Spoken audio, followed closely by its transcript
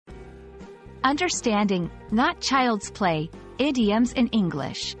Understanding, not child's play, idioms in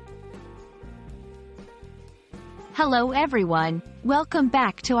English. Hello everyone, welcome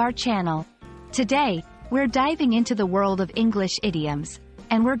back to our channel. Today, we're diving into the world of English idioms,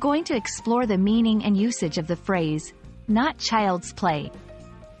 and we're going to explore the meaning and usage of the phrase, not child's play.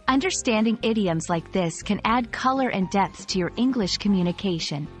 Understanding idioms like this can add color and depth to your English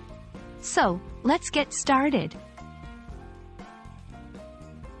communication. So, let's get started.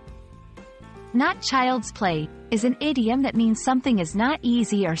 Not child's play is an idiom that means something is not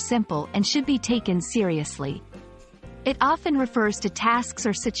easy or simple and should be taken seriously. It often refers to tasks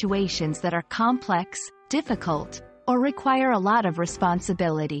or situations that are complex, difficult, or require a lot of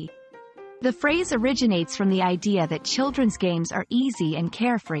responsibility. The phrase originates from the idea that children's games are easy and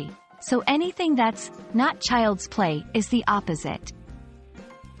carefree, so anything that's not child's play is the opposite.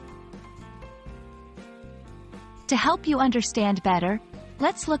 To help you understand better,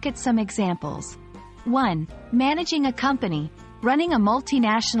 let's look at some examples. 1. Managing a company. Running a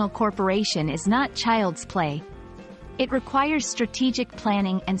multinational corporation is not child's play. It requires strategic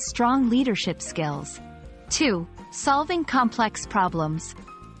planning and strong leadership skills. 2. Solving complex problems.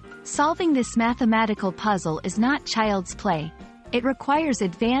 Solving this mathematical puzzle is not child's play. It requires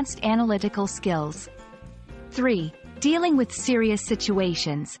advanced analytical skills. 3. Dealing with serious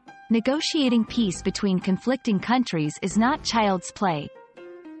situations. Negotiating peace between conflicting countries is not child's play.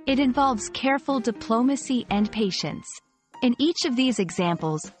 It involves careful diplomacy and patience. In each of these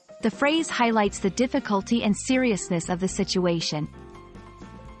examples, the phrase highlights the difficulty and seriousness of the situation.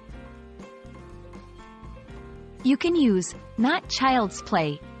 You can use not child's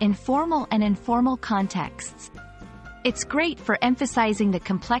play in formal and informal contexts. It's great for emphasizing the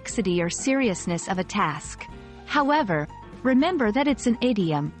complexity or seriousness of a task. However, remember that it's an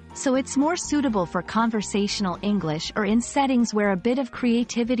idiom, so it's more suitable for conversational English or in settings where a bit of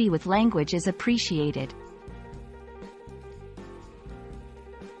creativity with language is appreciated.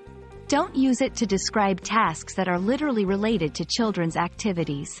 Don't use it to describe tasks that are literally related to children's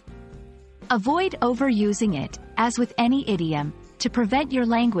activities. Avoid overusing it, as with any idiom, to prevent your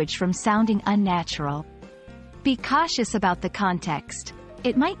language from sounding unnatural. Be cautious about the context.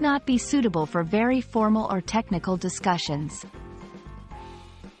 It might not be suitable for very formal or technical discussions.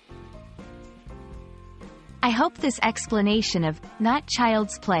 I hope this explanation of not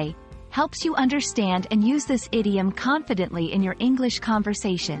child's play helps you understand and use this idiom confidently in your English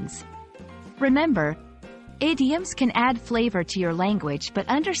conversations. Remember, idioms can add flavor to your language, but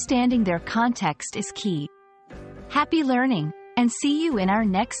understanding their context is key. Happy learning, and see you in our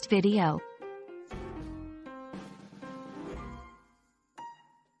next video.